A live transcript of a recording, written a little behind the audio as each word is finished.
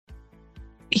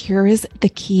here is the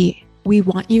key. We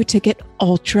want you to get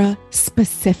ultra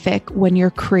specific when you're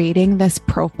creating this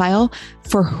profile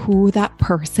for who that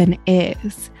person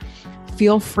is.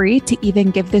 Feel free to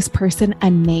even give this person a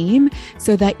name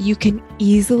so that you can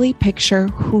easily picture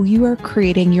who you are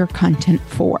creating your content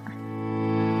for.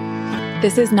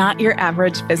 This is not your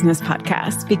average business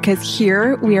podcast, because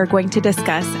here we are going to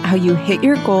discuss how you hit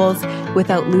your goals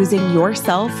without losing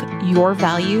yourself, your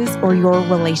values, or your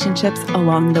relationships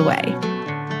along the way.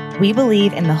 We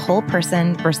believe in the whole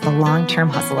person versus the long-term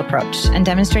hustle approach, and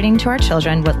demonstrating to our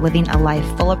children what living a life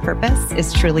full of purpose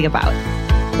is truly about.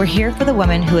 We're here for the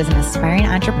woman who is an aspiring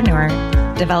entrepreneur,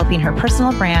 developing her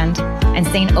personal brand, and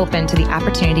staying open to the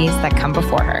opportunities that come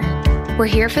before her. We're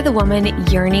here for the woman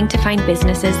yearning to find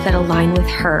businesses that align with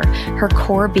her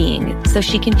core being, so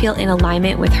she can feel in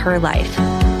alignment with her life.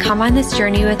 Come on this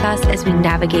journey with us as we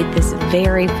navigate this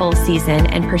very full season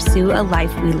and pursue a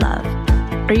life we love.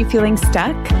 Are you feeling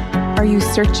stuck? Are you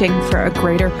searching for a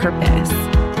greater purpose?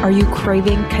 Are you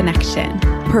craving connection?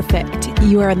 Perfect.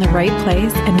 You are in the right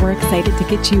place, and we're excited to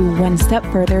get you one step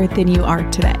further than you are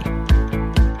today.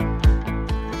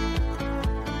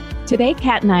 Today,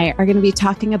 Kat and I are going to be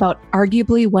talking about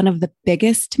arguably one of the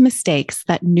biggest mistakes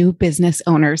that new business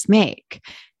owners make,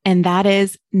 and that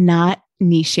is not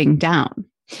niching down.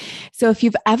 So if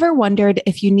you've ever wondered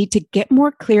if you need to get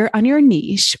more clear on your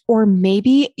niche, or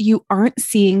maybe you aren't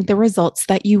seeing the results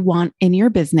that you want in your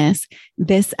business,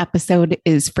 this episode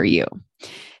is for you.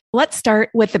 Let's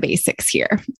start with the basics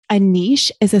here. A niche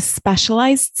is a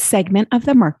specialized segment of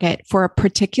the market for a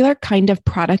particular kind of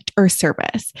product or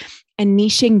service. And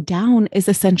niching down is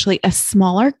essentially a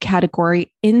smaller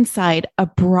category inside a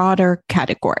broader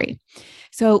category.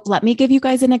 So let me give you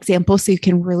guys an example so you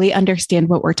can really understand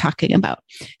what we're talking about.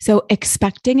 So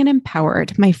Expecting and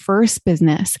Empowered, my first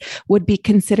business, would be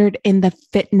considered in the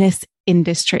fitness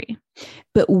industry.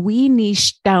 But we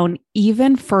niche down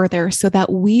even further so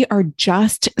that we are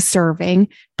just serving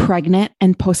pregnant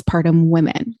and postpartum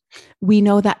women. We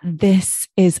know that this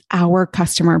is our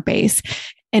customer base,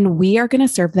 and we are going to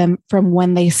serve them from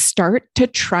when they start to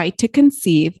try to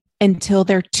conceive until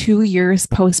they're 2 years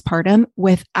postpartum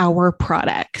with our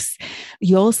products.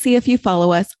 You'll see if you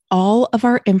follow us, all of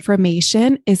our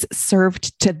information is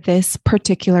served to this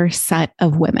particular set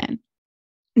of women.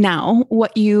 Now,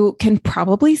 what you can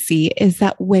probably see is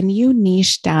that when you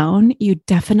niche down, you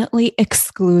definitely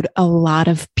exclude a lot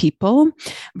of people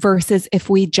versus if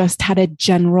we just had a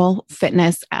general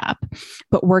fitness app.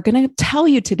 But we're going to tell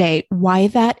you today why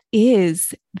that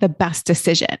is the best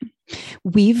decision.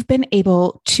 We've been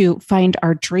able to find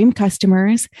our dream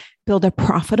customers, build a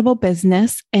profitable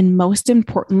business, and most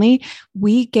importantly,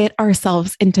 we get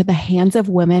ourselves into the hands of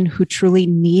women who truly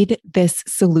need this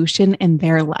solution in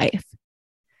their life.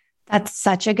 That's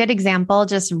such a good example,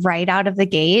 just right out of the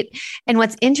gate. And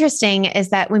what's interesting is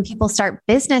that when people start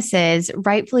businesses,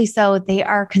 rightfully so, they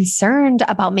are concerned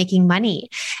about making money.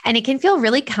 And it can feel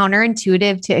really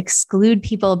counterintuitive to exclude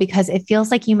people because it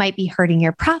feels like you might be hurting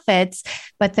your profits.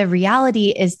 But the reality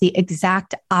is the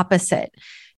exact opposite.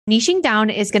 Niching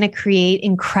down is going to create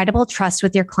incredible trust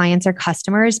with your clients or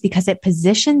customers because it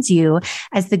positions you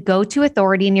as the go-to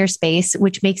authority in your space,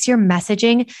 which makes your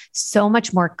messaging so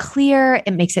much more clear.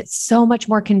 It makes it so much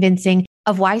more convincing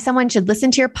of why someone should listen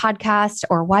to your podcast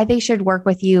or why they should work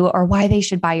with you or why they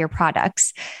should buy your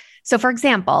products. So for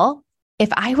example, if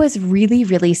I was really,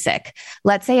 really sick,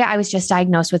 let's say I was just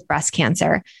diagnosed with breast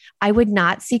cancer, I would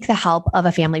not seek the help of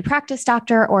a family practice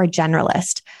doctor or a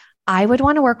generalist. I would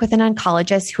want to work with an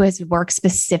oncologist who has worked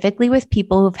specifically with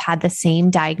people who've had the same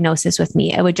diagnosis with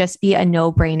me. It would just be a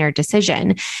no-brainer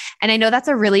decision. And I know that's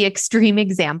a really extreme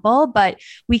example, but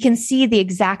we can see the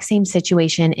exact same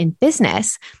situation in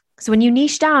business. So when you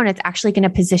niche down, it's actually going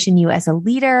to position you as a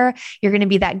leader. You're going to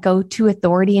be that go-to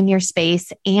authority in your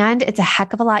space. And it's a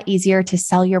heck of a lot easier to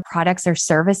sell your products or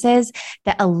services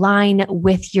that align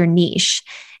with your niche.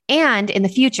 And in the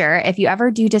future, if you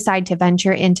ever do decide to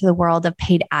venture into the world of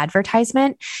paid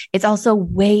advertisement, it's also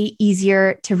way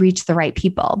easier to reach the right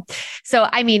people. So,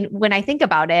 I mean, when I think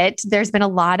about it, there's been a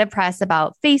lot of press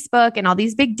about Facebook and all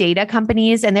these big data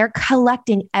companies, and they're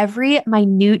collecting every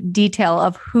minute detail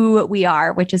of who we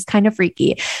are, which is kind of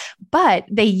freaky. But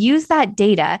they use that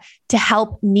data to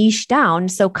help niche down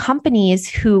so companies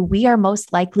who we are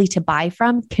most likely to buy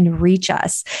from can reach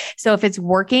us. So if it's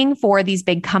working for these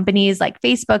big companies like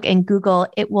Facebook and Google,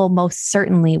 it will most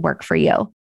certainly work for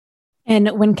you. And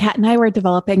when Kat and I were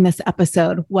developing this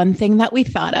episode, one thing that we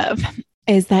thought of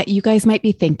is that you guys might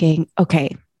be thinking,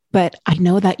 okay, but I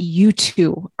know that you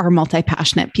two are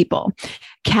multi-passionate people.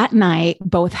 Kat and I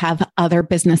both have other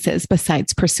businesses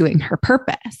besides pursuing her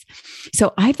purpose.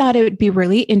 So I thought it would be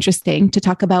really interesting to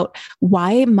talk about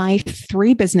why my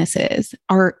 3 businesses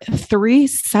are 3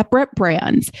 separate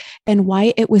brands and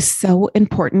why it was so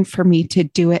important for me to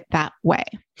do it that way.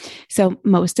 So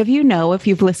most of you know, if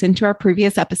you've listened to our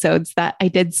previous episodes, that I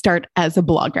did start as a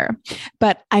blogger,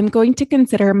 but I'm going to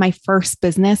consider my first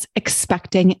business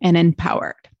Expecting and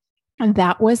Empowered. And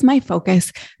that was my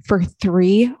focus for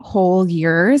 3 whole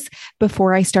years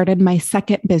before I started my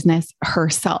second business,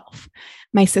 Herself.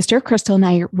 My sister Crystal and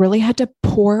I really had to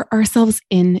pour ourselves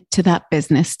into that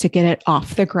business to get it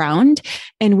off the ground.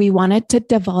 And we wanted to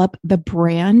develop the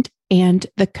brand and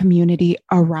the community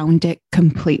around it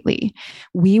completely.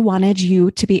 We wanted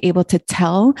you to be able to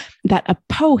tell that a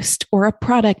post or a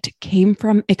product came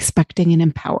from Expecting and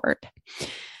Empowered.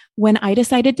 When I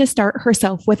decided to start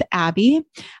Herself with Abby,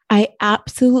 I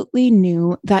absolutely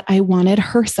knew that I wanted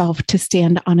Herself to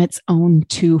stand on its own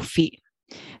 2 feet.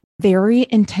 Very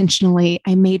intentionally,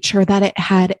 I made sure that it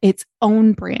had its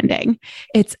own branding,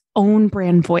 its own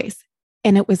brand voice,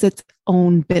 and it was its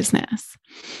own business.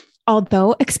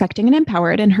 Although Expecting and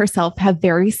Empowered and Herself have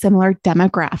very similar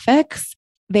demographics,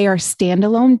 they are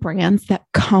standalone brands that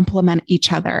complement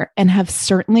each other and have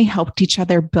certainly helped each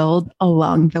other build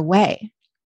along the way.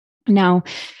 Now,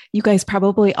 you guys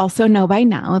probably also know by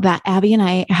now that Abby and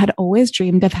I had always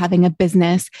dreamed of having a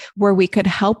business where we could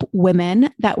help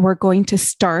women that were going to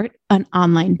start an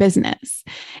online business.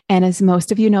 And as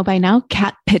most of you know by now,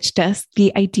 Kat pitched us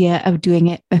the idea of doing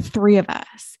it, the 3 of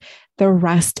us. The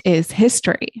rest is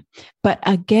history. But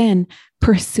again,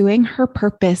 pursuing her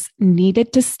purpose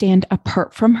needed to stand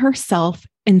apart from herself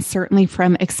and certainly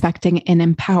from Expecting and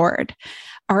Empowered.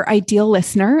 Our ideal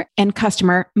listener and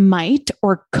customer might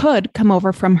or could come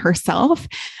over from Herself,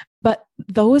 but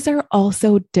those are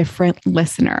also different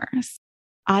listeners.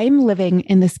 I'm living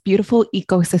in this beautiful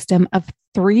ecosystem of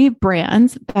 3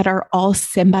 brands that are all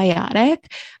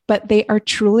symbiotic, but they are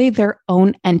truly their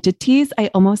own entities. I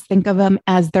almost think of them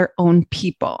as their own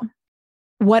people.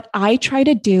 What I try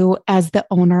to do as the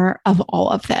owner of all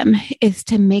of them is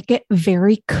to make it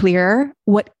very clear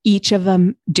what each of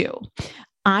them do.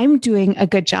 I'm doing a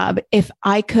good job if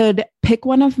I could pick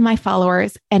one of my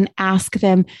followers and ask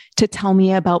them to tell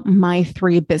me about my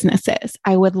 3 businesses.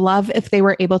 I would love if they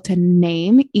were able to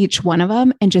name each one of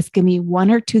them and just give me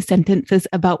 1 or 2 sentences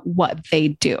about what they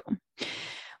do.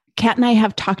 Kat and I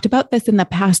have talked about this in the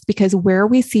past because where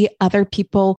we see other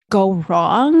people go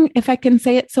wrong, if I can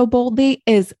say it so boldly,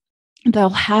 is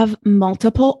they'll have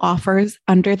multiple offers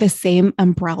under the same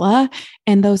umbrella,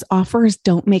 and those offers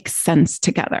don't make sense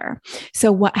together.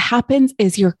 So what happens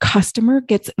is your customer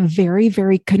gets very,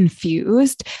 very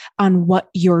confused on what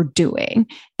you're doing.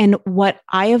 And what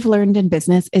I have learned in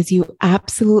business is you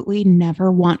absolutely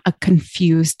never want a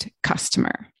confused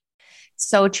customer.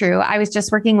 So true. I was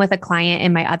just working with a client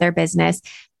in my other business,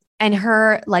 and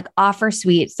her offer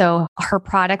suite. So her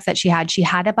products that she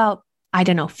had about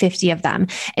 50 of them.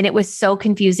 And it was so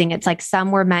confusing. It's like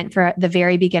some were meant for the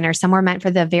very beginner, some were meant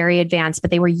for the very advanced,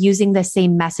 but they were using the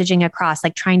same messaging across,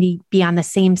 like trying to be on the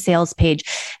same sales page.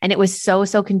 And it was so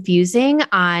confusing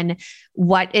on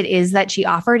what it is that she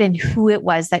offered and who it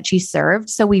was that she served.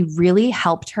 So we really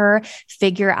helped her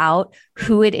figure out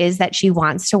who it is that she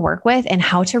wants to work with and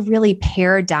how to really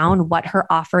pare down what her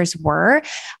offers were.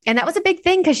 And that was a big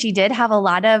thing because she did have a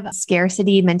lot of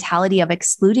scarcity mentality of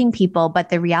excluding people. But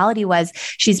the reality was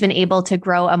she's been able to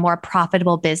grow a more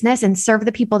profitable business and serve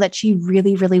the people that she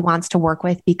really, really wants to work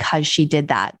with because she did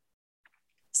that.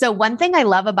 So one thing I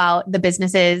love about the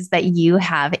businesses that you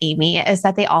have, Amy, is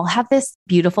that they all have this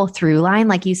beautiful through line.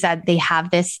 Like you said, they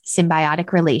have this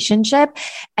symbiotic relationship,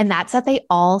 and that's that they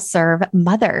all serve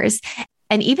mothers.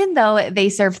 And even though they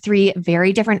serve 3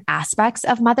 very different aspects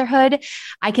of motherhood,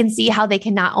 I can see how they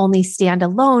can not only stand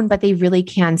alone, but they really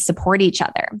can support each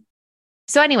other.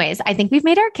 So anyways, I think we've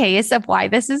made our case of why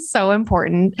this is so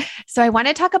important. So I want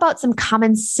to talk about some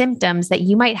common symptoms that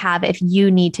you might have if you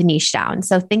need to niche down.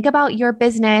 So think about your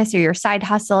business or your side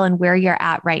hustle and where you're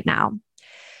at right now.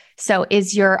 So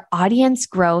is your audience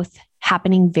growth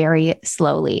happening very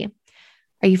slowly?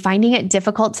 Are you finding it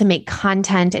difficult to make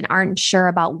content and aren't sure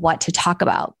about what to talk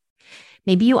about?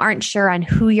 Maybe you aren't sure on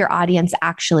who your audience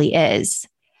actually is.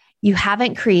 You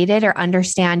haven't created or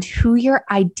understand who your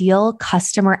ideal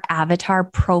customer avatar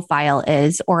profile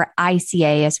is, or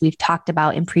ICA, as we've talked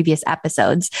about in previous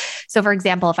episodes. So for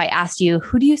example, if I asked you,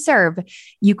 who do you serve?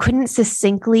 You couldn't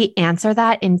succinctly answer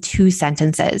that in 2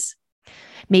 sentences.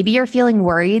 Maybe you're feeling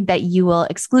worried that you will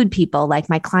exclude people like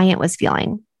my client was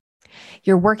feeling.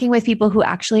 You're working with people who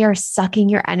actually are sucking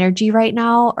your energy right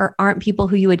now, or aren't people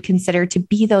who you would consider to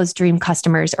be those dream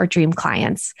customers or dream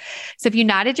clients. So if you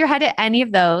nodded your head at any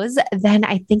of those, then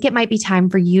I think it might be time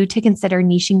for you to consider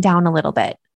niching down a little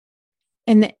bit.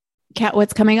 And Kat,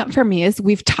 what's coming up for me is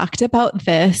we've talked about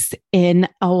this in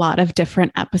a lot of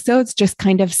different episodes, just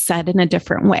kind of said in a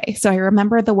different way. So I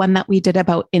remember the one that we did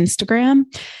about Instagram,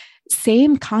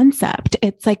 same concept.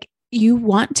 It's like, you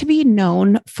want to be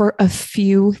known for a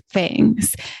few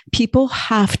things. People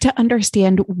have to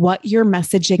understand what your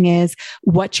messaging is,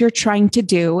 what you're trying to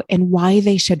do, and why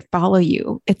they should follow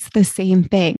you. It's the same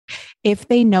thing. If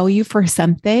they know you for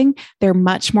something, they're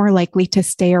much more likely to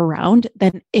stay around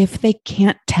than if they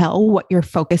can't tell what your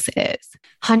focus is.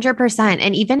 100%.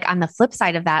 And even on the flip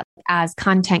side of that, as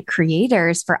content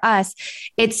creators for us,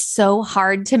 it's so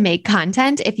hard to make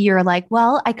content if you're like,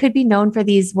 well, I could be known for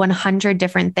these 100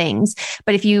 different things.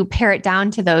 But if you pare it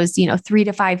down to those, 3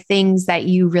 to 5 things that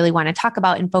you really want to talk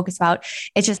about and focus about,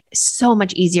 it's just so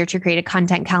much easier to create a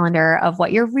content calendar of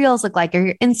what your reels look like, or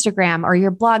your Instagram or your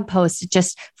blog post. It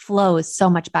just flows so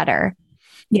much better.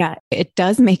 Yeah, it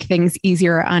does make things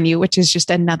easier on you, which is just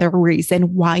another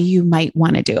reason why you might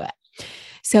want to do it.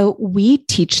 So we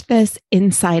teach this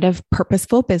inside of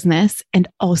Purposeful Business and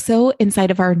also inside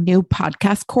of our new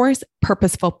podcast course,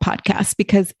 Purposeful Podcast,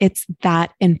 because it's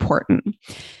that important.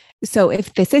 So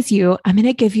if this is you, I'm going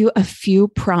to give you a few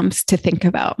prompts to think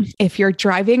about. If you're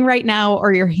driving right now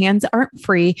or your hands aren't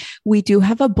free, we do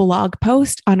have a blog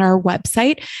post on our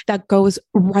website that goes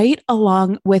right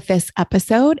along with this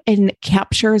episode and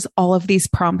captures all of these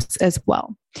prompts as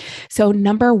well. So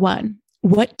number 1,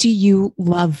 what do you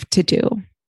love to do?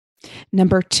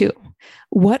 Number 2,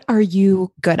 what are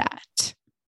you good at?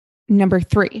 Number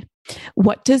 3,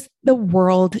 what does the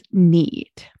world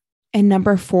need? And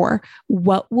number 4,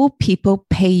 what will people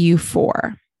pay you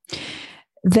for?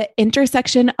 The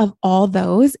intersection of all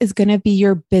those is going to be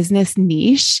your business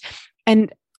niche.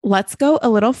 And let's go a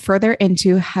little further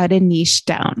into how to niche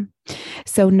down.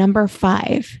 So number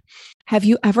 5, have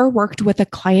you ever worked with a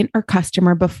client or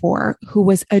customer before who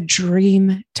was a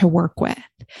dream to work with?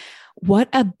 What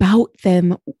about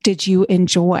them did you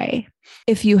enjoy?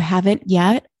 If you haven't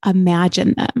yet,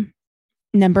 imagine them.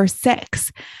 Number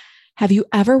 6, have you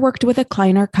ever worked with a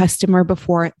client or customer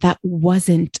before that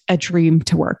wasn't a dream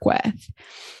to work with?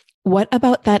 What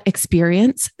about that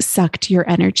experience sucked your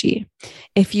energy?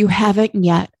 If you haven't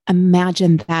yet,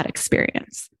 imagine that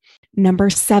experience. Number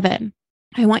 7,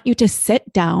 I want you to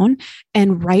sit down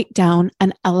and write down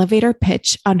an elevator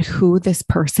pitch on who this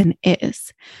person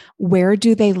is. Where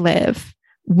do they live?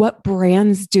 What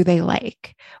brands do they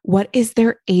like? What is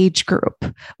their age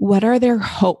group? What are their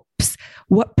hopes?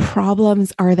 What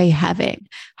problems are they having?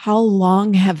 How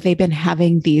long have they been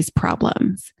having these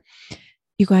problems?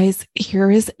 You guys, here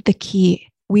is the key.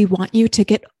 We want you to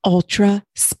get ultra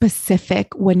specific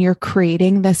when you're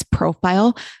creating this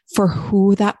profile for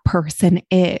who that person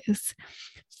is.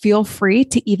 Feel free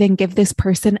to even give this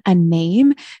person a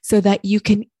name so that you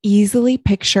can easily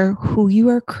picture who you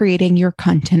are creating your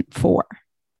content for.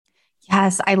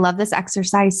 Yes, I love this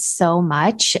exercise so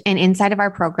much. And inside of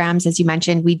our programs, as you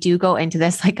mentioned, we do go into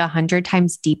this like 100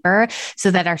 times deeper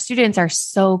so that our students are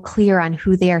so clear on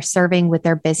who they are serving with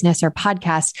their business or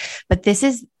podcast. But this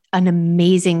is an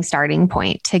amazing starting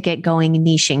point to get going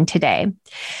niching today.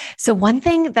 So one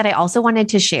thing that I also wanted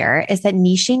to share is that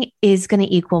niching is going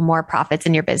to equal more profits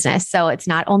in your business. So it's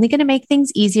not only going to make things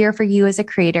easier for you as a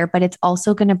creator, but it's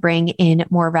also going to bring in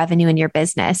more revenue in your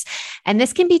business. And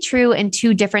this can be true in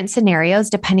 2 different scenarios,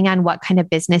 depending on what kind of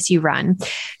business you run.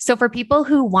 So for people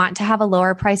who want to have a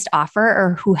lower priced offer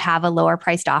or who have a lower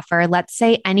priced offer, let's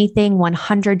say anything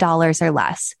 $100 or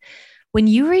less. When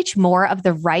you reach more of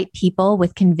the right people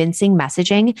with convincing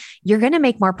messaging, you're going to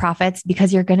make more profits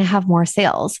because you're going to have more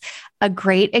sales. A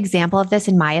great example of this,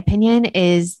 in my opinion,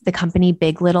 is the company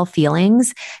Big Little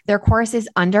Feelings. Their course is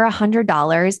under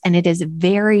 $100 and it is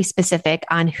very specific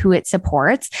on who it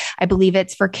supports. I believe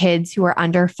it's for kids who are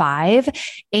under 5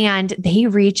 and they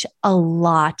reach a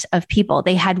lot of people.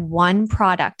 They had one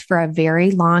product for a very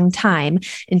long time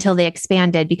until they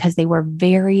expanded because they were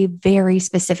very, very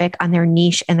specific on their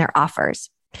niche and their offers.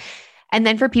 And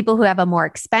then for people who have a more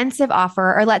expensive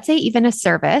offer, or let's say even a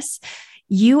service,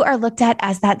 you are looked at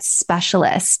as that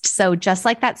specialist. So just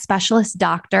like that specialist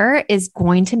doctor is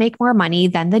going to make more money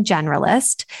than the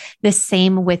generalist, the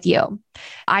same with you.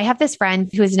 I have this friend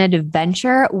who is an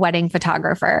adventure wedding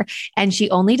photographer, and she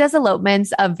only does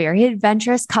elopements of very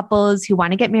adventurous couples who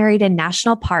want to get married in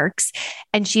national parks.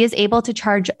 And she is able to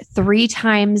charge 3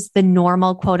 times the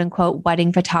normal quote unquote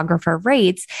wedding photographer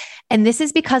rates. And this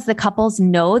is because the couples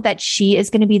know that she is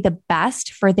going to be the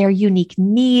best for their unique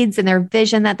needs and their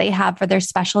vision that they have for their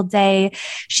special day.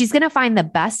 She's going to find the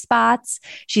best spots.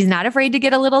 She's not afraid to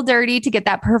get a little dirty to get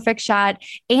that perfect shot.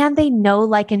 And they know,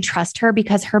 like, and trust her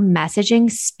because her messaging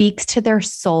speaks to their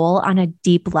soul on a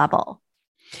deep level.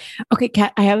 Okay,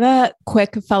 Kat, I have a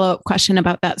quick follow-up question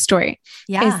about that story.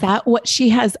 Yeah. Is that what she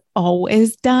has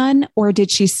always done, or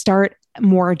did she start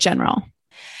more general?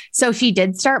 So she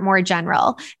did start more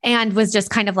general and was just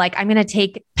kind of like, I'm going to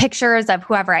take pictures of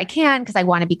whoever I can because I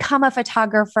want to become a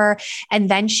photographer. And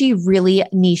then she really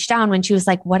niched down when she was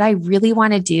like, what I really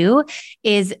want to do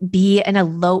is be an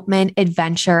elopement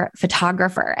adventure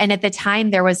photographer. And at the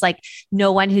time, there was like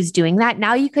no one who's doing that.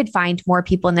 Now you could find more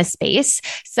people in this space.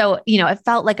 So, it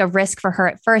felt like a risk for her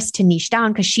at first to niche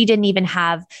down because she didn't even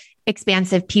have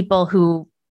expansive people who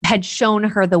had shown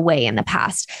her the way in the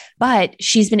past, but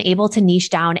she's been able to niche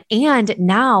down. And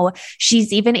now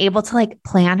she's even able to like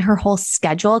plan her whole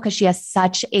schedule because she has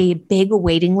such a big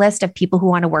waiting list of people who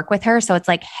want to work with her. So it's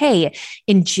like, hey,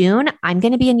 in June, I'm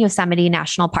going to be in Yosemite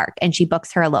National Park, and she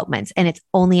books her elopements, and it's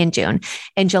only in June.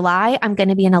 In July, I'm going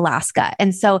to be in Alaska.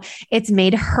 And so it's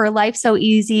made her life so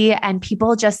easy. And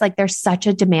people just like, there's such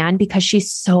a demand because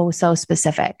she's so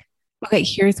specific. Okay,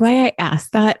 here's why I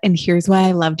asked that. And here's why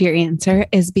I loved your answer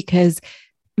is because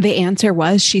the answer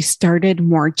was she started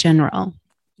more general.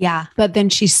 Yeah. But then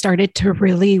she started to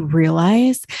really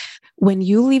realize when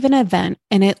you leave an event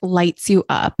and it lights you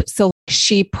up. So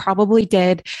she probably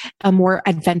did a more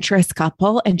adventurous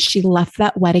couple and she left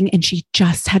that wedding and she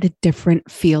just had a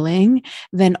different feeling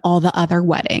than all the other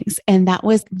weddings. And that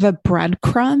was the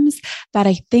breadcrumbs that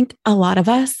I think a lot of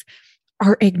us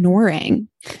are ignoring.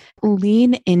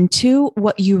 Lean into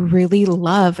what you really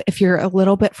love. If you're a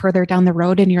little bit further down the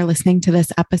road and you're listening to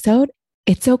this episode,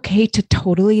 it's okay to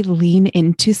totally lean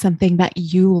into something that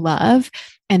you love.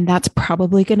 And that's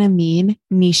probably going to mean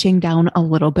niching down a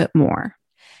little bit more.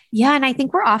 Yeah. And I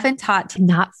think we're often taught to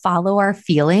not follow our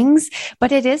feelings,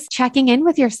 but it is checking in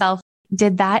with yourself.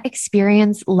 Did that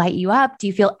experience light you up? Do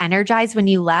you feel energized when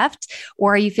you left?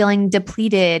 Or are you feeling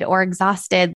depleted or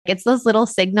exhausted? It's those little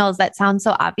signals that sound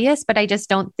so obvious, but I just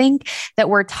don't think that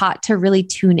we're taught to really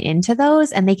tune into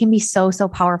those. And they can be so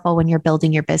powerful when you're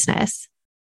building your business.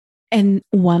 And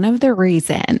one of the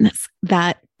reasons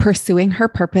that Pursuing Her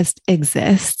Purpose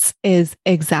exists is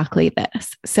exactly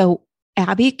this. So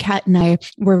Abby, Kat, and I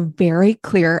were very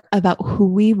clear about who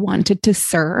we wanted to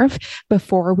serve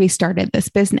before we started this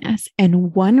business.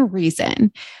 And one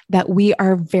reason that we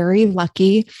are very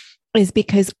lucky is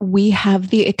because we have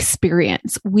the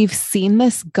experience. We've seen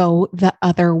this go the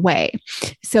other way.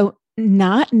 So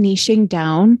not niching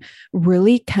down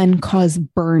really can cause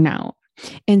burnout.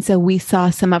 And so we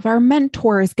saw some of our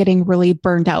mentors getting really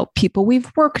burned out, people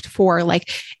we've worked for.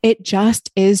 Like, it just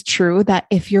is true that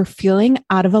if you're feeling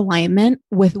out of alignment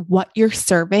with what you're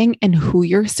serving and who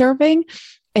you're serving,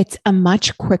 it's a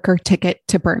much quicker ticket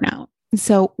to burnout.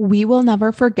 So we will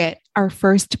never forget our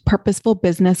first purposeful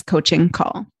business coaching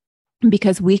call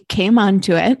because we came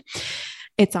onto it.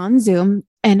 It's on Zoom.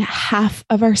 And half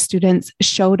of our students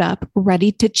showed up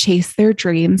ready to chase their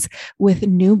dreams with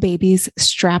new babies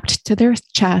strapped to their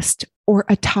chest or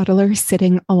a toddler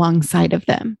sitting alongside of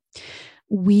them.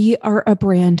 We are a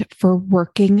brand for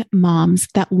working moms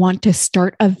that want to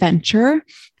start a venture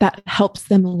that helps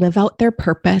them live out their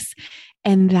purpose.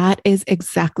 And that is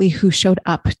exactly who showed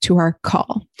up to our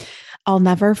call. I'll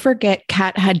never forget,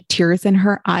 Kat had tears in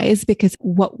her eyes because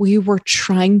what we were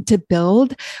trying to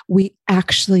build, we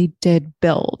actually did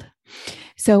build.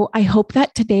 So I hope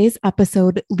that today's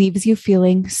episode leaves you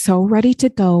feeling so ready to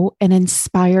go and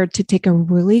inspired to take a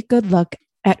really good look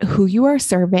at who you are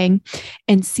serving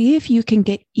and see if you can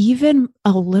get even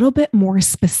a little bit more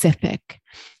specific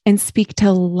and speak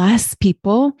to less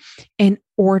people in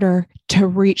order to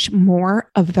reach more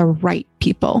of the right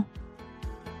people.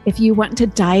 If you want to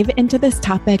dive into this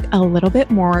topic a little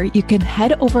bit more, you can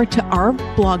head over to our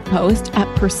blog post at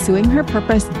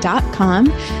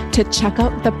pursuingherpurpose.com to check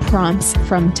out the prompts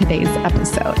from today's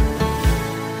episode.